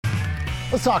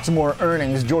Let's talk some more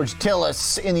earnings. George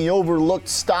Tillis in the overlooked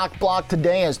stock block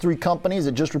today has three companies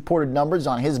that just reported numbers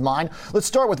on his mind. Let's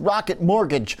start with Rocket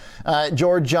Mortgage.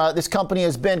 George, this company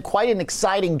has been quite an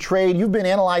exciting trade. You've been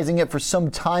analyzing it for some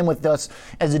time with us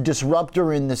as a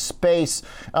disruptor in the space.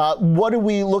 What are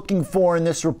we looking for in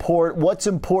this report? What's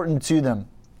important to them?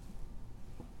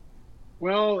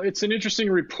 Well, it's an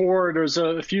interesting report. There's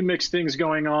a few mixed things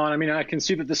going on. I mean, I can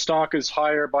see that the stock is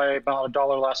higher by about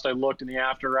 $1 last I looked in the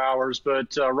after hours,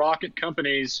 but Rocket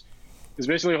Companies is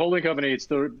basically a holding company. It's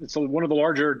one of the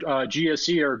larger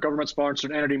GSE or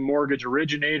government-sponsored entity mortgage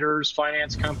originators,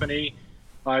 finance company.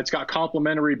 It's got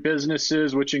complementary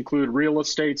businesses, which include real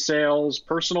estate sales,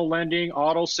 personal lending,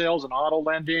 auto sales and auto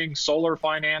lending, solar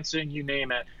financing, you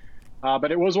name it.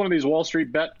 But it was one of these Wall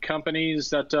Street bet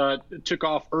companies that took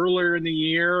off earlier in the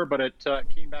year, but it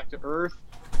came back to earth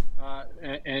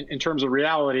in terms of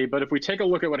reality. But if we take a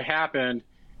look at what happened,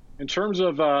 in terms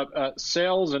of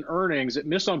sales and earnings, it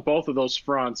missed on both of those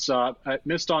fronts. It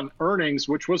missed on earnings,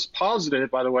 which was positive,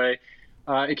 by the way.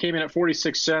 It came in at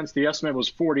 46 cents. The estimate was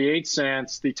 48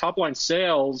 cents. The top line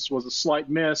sales was a slight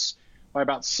miss by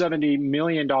about $70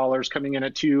 million, coming in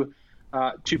at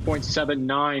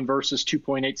 2.79 versus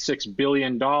 $2.86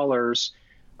 billion.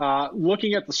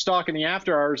 Looking at the stock in the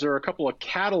after hours, there are a couple of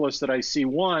catalysts that I see.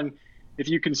 One, if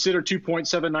you consider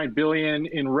 $2.79 billion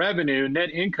in revenue, net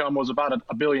income was about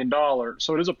 $1 billion.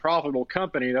 So it is a profitable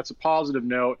company. That's a positive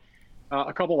note.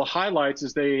 A couple of highlights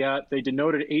is they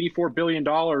denoted $84 billion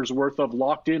worth of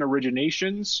locked-in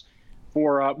originations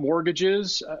for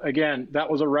mortgages. Again, that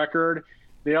was a record.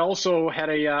 They also had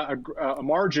a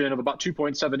margin of about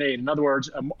 2.78. In other words,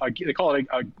 they call it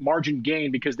a margin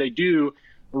gain because they do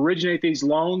originate these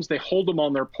loans. They hold them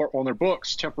on their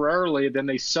books temporarily, then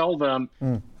they sell them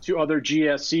to other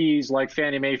GSEs like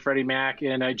Fannie Mae, Freddie Mac,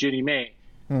 and Ginnie Mae.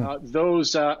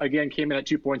 Those, again, came in at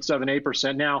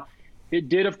 2.78%. Now, it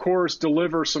did, of course,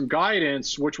 deliver some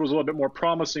guidance, which was a little bit more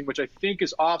promising, which I think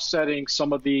is offsetting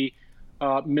some of the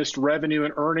missed revenue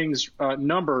and earnings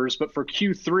numbers. But for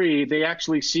Q3, they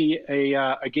actually see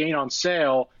a gain on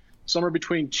sale somewhere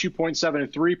between 2.7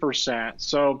 and 3%.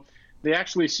 So they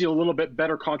actually see a little bit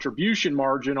better contribution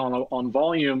margin on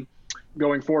volume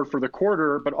going forward for the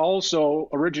quarter, but also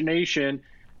origination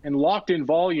and locked-in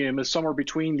volume is somewhere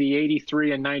between the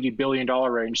 $83 and $90 billion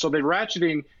range. So they're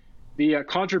ratcheting the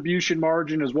contribution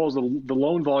margin as well as the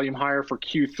loan volume higher for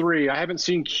Q3. I haven't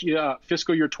seen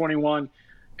fiscal year 21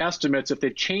 estimates. If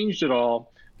they've changed at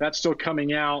all, that's still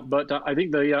coming out. But I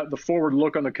think the forward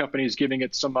look on the company is giving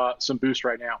it some boost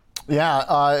right now.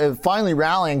 Yeah, finally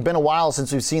rallying. Been a while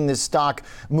since we've seen this stock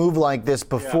move like this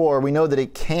before. Yeah. We know that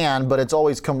it can, but it's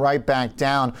always come right back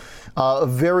down. A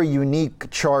very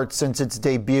unique chart since its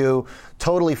debut.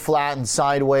 Totally flat and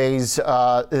sideways,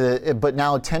 but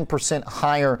now 10%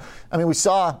 higher. I mean, we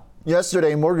saw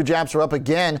yesterday, mortgage apps are up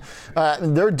again.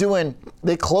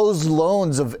 They closed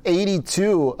loans of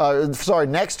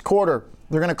next quarter.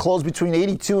 They're going to close between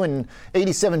 $82 and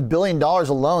 $87 billion of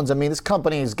loans. I mean, this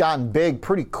company has gotten big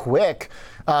pretty quick.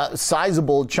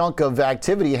 Sizable chunk of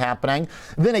activity happening.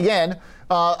 Then again,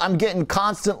 I'm getting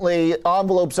constantly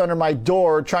envelopes under my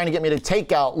door trying to get me to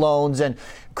take out loans and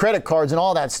credit cards and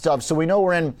all that stuff. So we know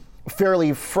we're in a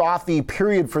fairly frothy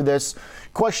period for this.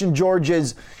 Question, George,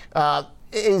 is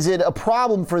it a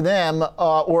problem for them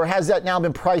or has that now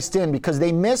been priced in? Because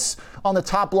they miss on the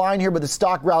top line here, but the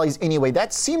stock rallies anyway.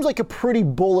 That seems like a pretty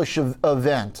bullish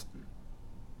event.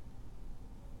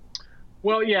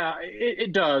 Well, yeah,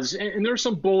 it does. And there's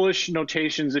some bullish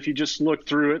notations if you just look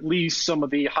through at least some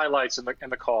of the highlights in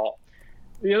the call.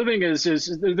 The other thing is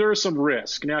there is some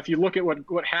risk. Now, if you look at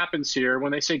what happens here,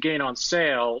 when they say gain on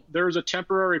sale, there's a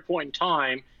temporary point in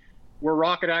time where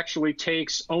Rocket actually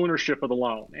takes ownership of the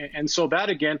loan. And so that,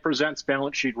 again, presents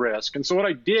balance sheet risk. And so what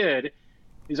I did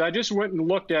is I just went and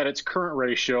looked at its current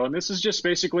ratio. And this is just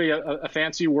basically a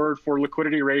fancy word for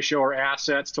liquidity ratio or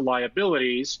assets to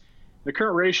liabilities. The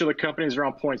current ratio of the company is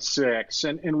around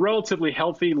 0.6. And relatively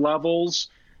healthy levels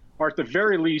are at the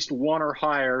very least 1 or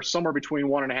higher, somewhere between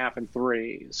 1.5 and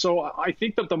 3. So I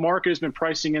think that the market has been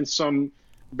pricing in some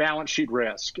balance sheet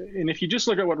risk. And if you just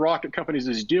look at what Rocket Companies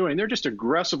is doing, they're just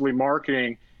aggressively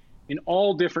marketing in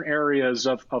all different areas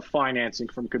of financing,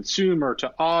 from consumer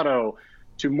to auto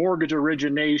to mortgage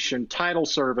origination, title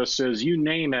services, you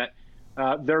name it.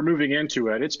 They're moving into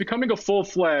it. It's becoming a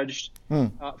full-fledged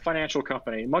financial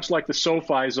company, much like the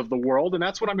SoFis of the world, and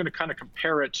that's what I'm going to kind of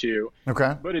compare it to.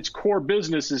 Okay. But its core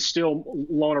business is still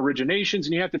loan originations,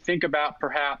 and you have to think about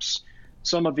perhaps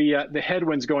some of the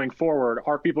headwinds going forward.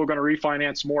 Are people going to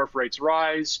refinance more if rates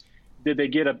rise? Did they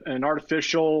get an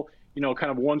artificial,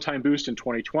 kind of one-time boost in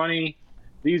 2020?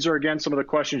 These are, again, some of the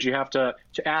questions you have to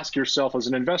ask yourself as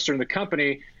an investor in the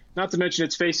company. Not to mention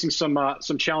it's facing some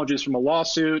challenges from a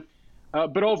lawsuit.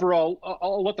 But overall,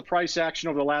 I'll let the price action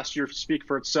over the last year speak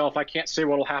for itself. I can't say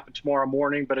what will happen tomorrow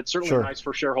morning, but it's certainly nice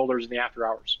for shareholders in the after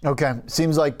hours. Okay.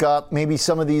 Seems like maybe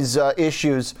some of these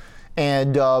issues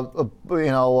and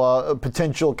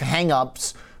potential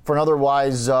hang-ups for an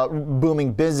otherwise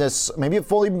booming business, maybe have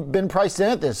fully been priced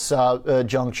in at this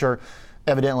juncture,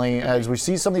 evidently, as we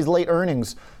see some of these late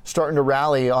earnings starting to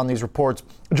rally on these reports.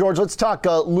 George, let's talk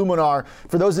Luminar.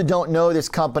 For those that don't know this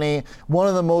company, one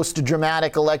of the most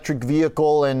dramatic electric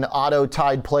vehicle and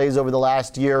auto-tied plays over the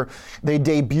last year. They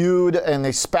debuted and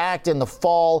they SPAC'd in the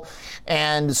fall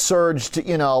and surged,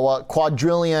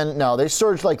 quadrillion. No, they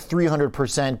surged like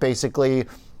 300% basically.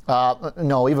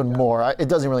 No, even more. It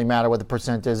doesn't really matter what the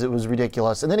percent is. It was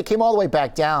ridiculous. And then it came all the way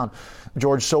back down,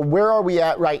 George. So where are we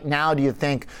at right now, do you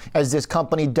think, as this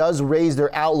company does raise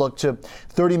their outlook to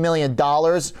 $30 million,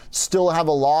 still have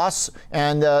a loss,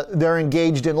 and they're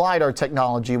engaged in LiDAR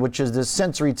technology, which is the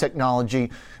sensory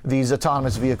technology these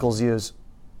autonomous vehicles use?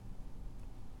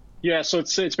 Yeah, so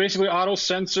it's basically auto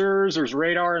sensors. There's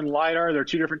radar and LiDAR. They're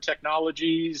two different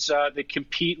technologies. They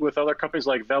compete with other companies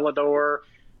like Velador,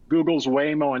 Google's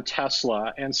Waymo, and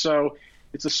Tesla. And so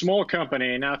it's a small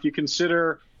company. Now, if you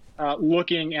consider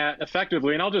looking at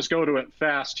effectively, and I'll just go to it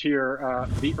fast here,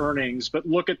 the earnings, but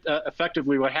look at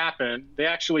effectively what happened. They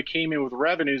actually came in with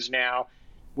revenues now,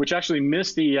 which actually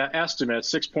missed the estimate,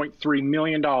 $6.3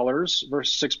 million versus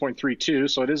 6.32.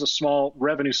 So it is a small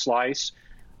revenue slice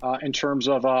in terms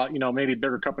of, maybe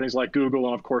bigger companies like Google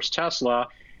and, of course, Tesla.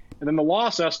 And then the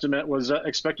loss estimate was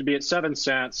expected to be at 7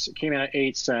 cents. It came in at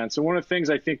 8 cents. And one of the things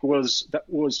I think was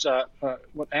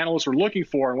what analysts were looking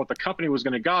for and what the company was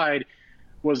going to guide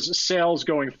was sales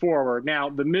going forward. Now,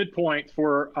 the midpoint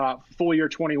for full year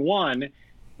 21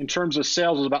 in terms of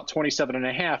sales was about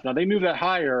 27.5. Now, they moved that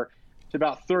higher to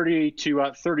about 30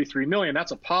 to 33 million.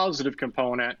 That's a positive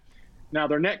component. Now,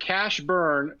 their net cash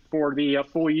burn for the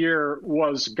full year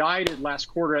was guided last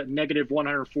quarter at negative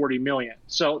 140 million.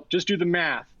 So just do the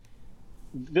math.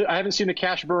 I haven't seen the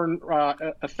cash burn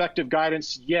effective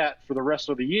guidance yet for the rest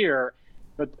of the year,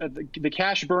 but the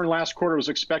cash burn last quarter was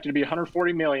expected to be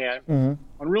 140 million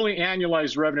on really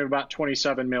annualized revenue of about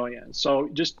 27 million. So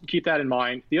just keep that in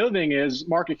mind. The other thing is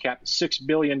market cap, $6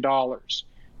 billion. Now,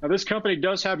 this company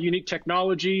does have unique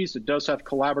technologies. It does have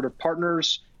collaborative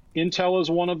partners. Intel is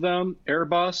one of them.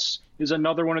 Airbus is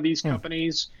another one of these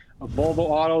companies. Volvo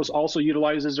Autos also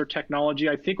utilizes their technology.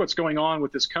 I think what's going on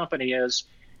with this company is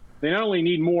they not only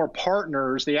need more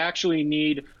partners, they actually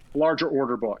need a larger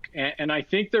order book. And I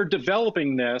think they're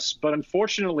developing this, but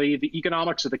unfortunately, the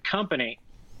economics of the company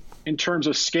in terms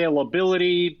of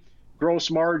scalability,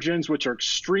 gross margins, which are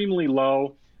extremely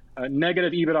low,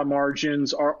 negative EBITDA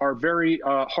margins are very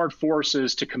hard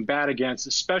forces to combat against,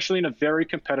 especially in a very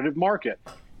competitive market.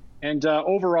 And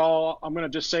overall, I'm going to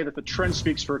just say that the trend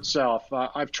speaks for itself.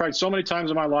 I've tried so many times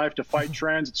in my life to fight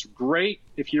trends. It's great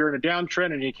if you're in a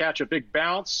downtrend and you catch a big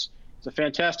bounce. It's a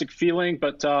fantastic feeling,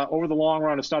 but over the long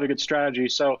run, it's not a good strategy.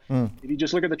 So if you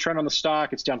just look at the trend on the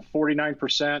stock, it's down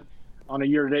 49% on a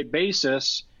year-to-date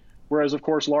basis, whereas, of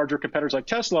course, larger competitors like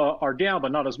Tesla are down,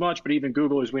 but not as much. But even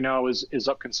Google, as we know, is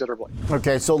up considerably.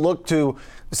 Okay, so look to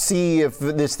see if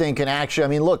this thing can actually, I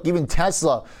mean, look, even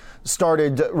Tesla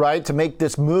started, right, to make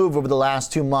this move over the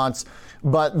last 2 months,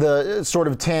 but the sort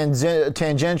of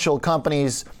tangential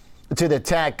companies to the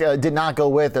tech did not go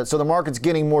with it. So the market's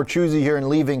getting more choosy here and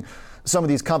leaving some of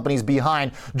these companies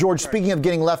behind. George, speaking of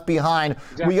getting left behind,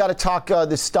 we got to talk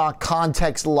the stock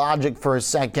Context Logic for a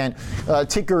second.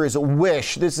 Ticker is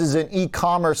Wish. This is an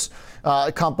e-commerce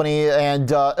company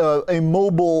and a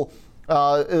mobile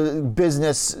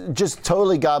business just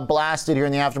totally got blasted here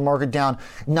in the aftermarket, down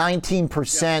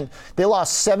 19%. They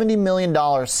lost $70 million,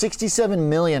 $67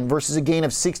 million versus a gain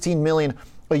of $16 million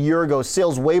a year ago.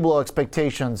 Sales way below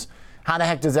expectations. How the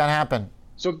heck does that happen?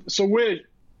 So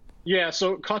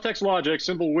Context Logic,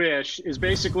 symbol Wish, is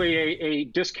basically a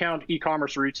discount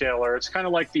e-commerce retailer. It's kind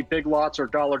of like the Big Lots or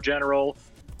Dollar General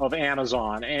of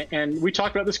Amazon. And we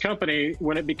talked about this company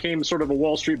when it became sort of a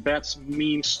Wall Street Bets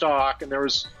meme stock, and there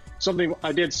was something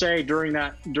I did say during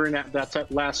that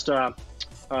last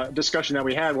discussion that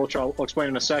we had, which I'll explain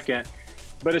in a second.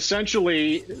 But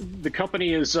essentially, the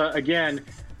company is, again,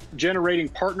 generating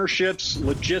partnerships,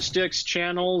 logistics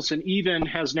channels, and even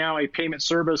has now a payment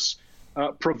service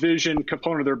provision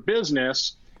component of their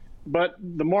business. But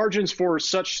the margins for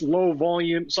such low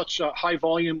volume, high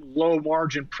volume, low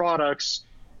margin products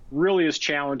really is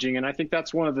challenging. And I think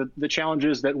that's one of the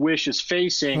challenges that Wish is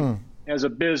facing as a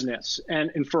business.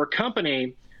 And for a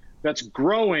company that's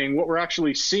growing, what we're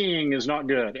actually seeing is not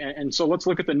good. And so let's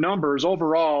look at the numbers.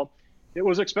 Overall, it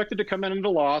was expected to come in at a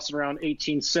loss around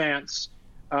 18 cents.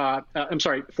 I'm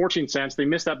sorry, 14 cents. They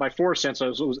missed that by 4 cents, so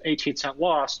it was 18-cent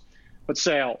loss. But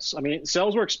sales,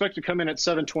 sales were expected to come in at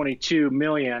 722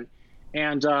 million,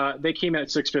 and they came in at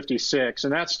 656,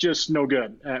 and that's just no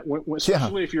good.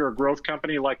 Especially if you're a growth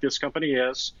company like this company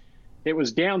is. It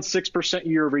was down 6%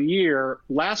 year over year.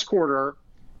 Last quarter,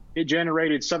 it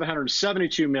generated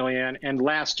 772 million, and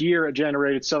last year it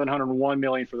generated 701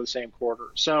 million for the same quarter.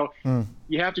 So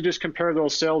you have to just compare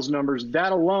those sales numbers.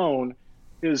 That alone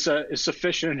is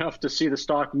sufficient enough to see the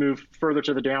stock move further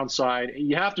to the downside.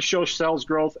 You have to show sales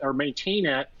growth or maintain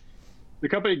it. The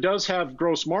company does have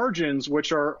gross margins,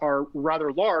 which are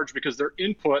rather large because their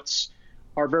inputs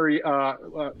are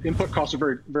input costs are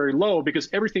very, very low because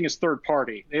everything is third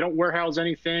party. They don't warehouse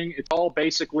anything. It's all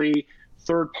basically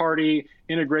third party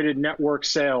integrated network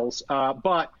sales.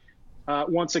 But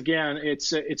once again,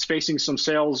 it's facing some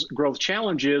sales growth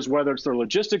challenges, whether it's their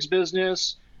logistics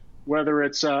business, whether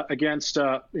it's against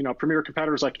premier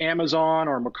competitors like Amazon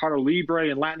or Mercado Libre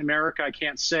in Latin America, I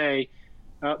can't say.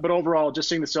 But overall, just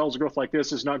seeing the sales growth like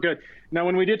this is not good. Now,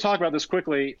 when we did talk about this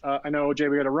quickly, I know,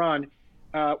 OJ, we got to run.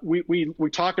 We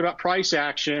talked about price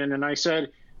action, and I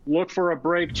said, look for a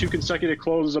break, 2 consecutive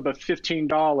closes above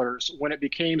 $15. When it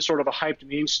became sort of a hyped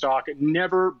meme stock, it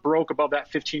never broke above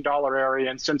that $15 area,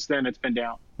 and since then it's been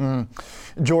down.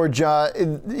 George,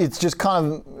 it's just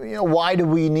kind of, why do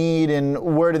we need and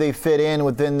where do they fit in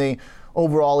within the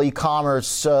overall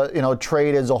e-commerce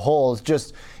trade as a whole? It's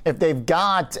just if they've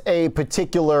got a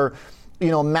particular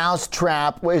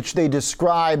mousetrap, which they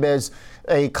describe as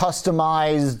a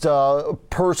customized,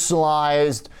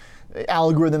 personalized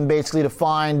algorithm basically to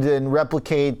find and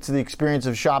replicate the experience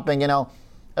of shopping, a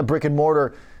brick and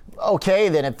mortar. Okay,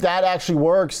 then if that actually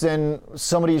works, then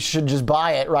somebody should just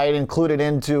buy it, right? Include it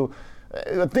into,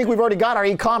 I think we've already got our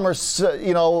e-commerce,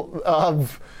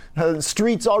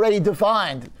 streets already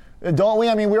defined, don't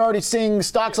we? We're already seeing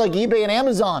stocks like eBay and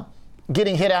Amazon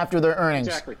getting hit after their earnings.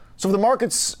 Exactly. So if the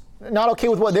market's not okay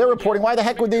with what they're reporting, why the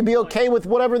heck would they be okay with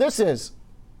whatever this is?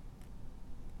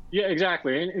 Yeah,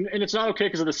 exactly. And it's not okay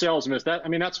because of the sales miss.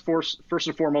 That's first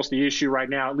and foremost the issue right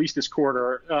now, at least this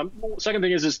quarter. Second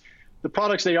thing is the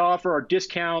products they offer are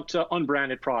discount,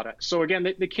 unbranded products. So again,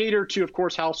 they cater to, of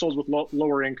course, households with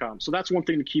lower income. So that's one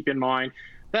thing to keep in mind.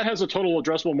 That has a total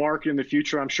addressable market in the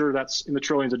future. I'm sure that's in the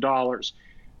trillions of dollars.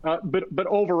 But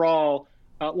overall,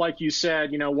 like you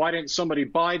said, why didn't somebody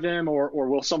buy them, or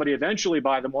will somebody eventually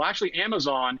buy them? Well, actually,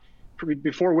 Amazon,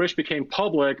 before Wish became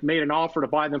public, made an offer to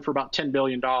buy them for about $10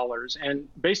 billion. And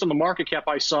based on the market cap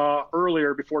I saw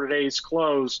earlier before today's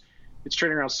close, it's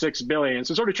trading around $6 billion.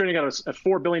 So it's already trading at a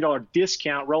 $4 billion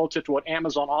discount relative to what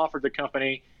Amazon offered the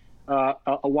company a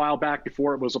while back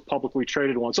before it was a publicly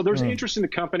traded one. So there's interest in the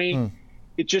company.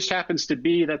 It just happens to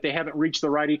be that they haven't reached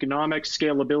the right economics,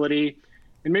 scalability,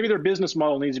 and maybe their business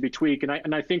model needs to be tweaked.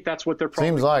 And I think that's what they're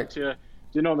probably going to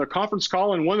in their conference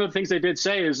call. And one of the things they did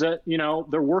say is that,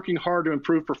 they're working hard to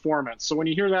improve performance. So when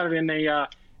you hear that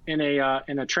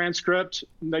in a transcript,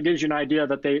 that gives you an idea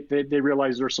that they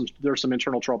realize there's some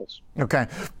internal troubles. Okay.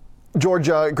 George,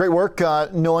 great work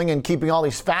knowing and keeping all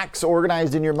these facts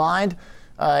organized in your mind.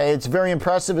 It's very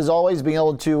impressive, as always, being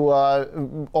able to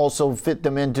also fit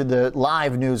them into the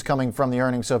live news coming from the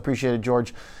earnings. So appreciate it,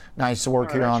 George. Nice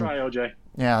work here on. Try, OJ.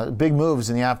 Yeah, big moves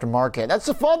in the aftermarket. That's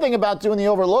the fun thing about doing the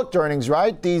overlooked earnings,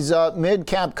 right? These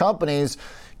mid-cap companies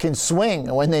can swing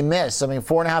when they miss.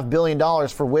 $4.5 billion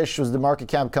for Wish was the market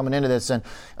cap coming into this, and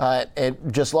it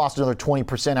just lost another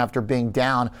 20% after being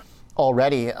down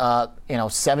already,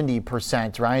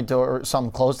 70%, right? Or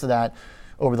something close to that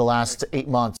over the last 8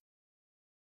 months.